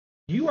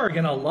You are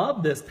gonna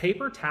love this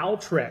paper towel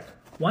trick.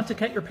 Want to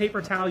cut your paper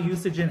towel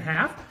usage in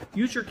half?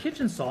 Use your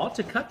kitchen saw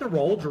to cut the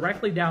roll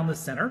directly down the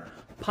center.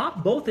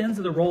 Pop both ends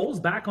of the rolls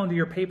back onto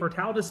your paper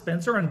towel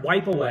dispenser and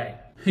wipe away.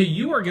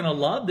 You are gonna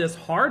love this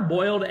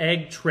hard-boiled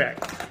egg trick.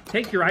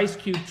 Take your ice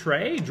cube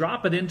tray,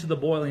 drop it into the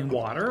boiling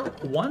water.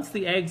 Once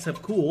the eggs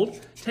have cooled,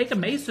 take a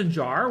mason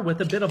jar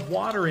with a bit of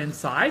water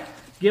inside,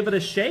 give it a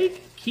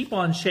shake, keep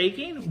on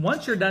shaking.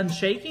 Once you're done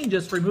shaking,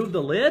 just remove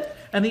the lid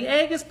and the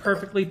egg is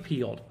perfectly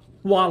peeled.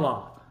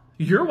 Voila.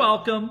 You're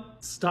welcome.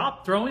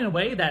 Stop throwing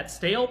away that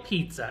stale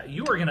pizza.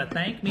 You are gonna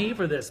thank me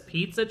for this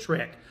pizza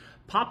trick.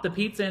 Pop the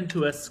pizza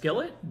into a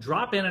skillet,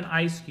 drop in an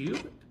ice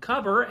cube,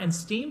 cover and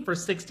steam for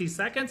 60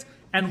 seconds,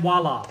 and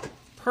voila,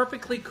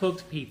 perfectly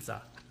cooked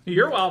pizza.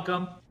 You're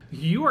welcome.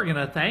 You are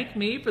gonna thank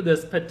me for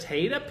this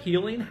potato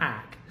peeling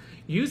hack.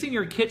 Using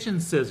your kitchen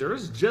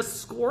scissors,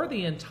 just score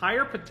the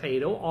entire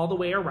potato all the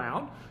way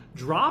around,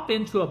 drop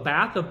into a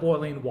bath of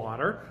boiling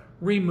water,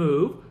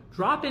 remove,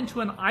 drop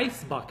into an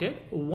ice bucket.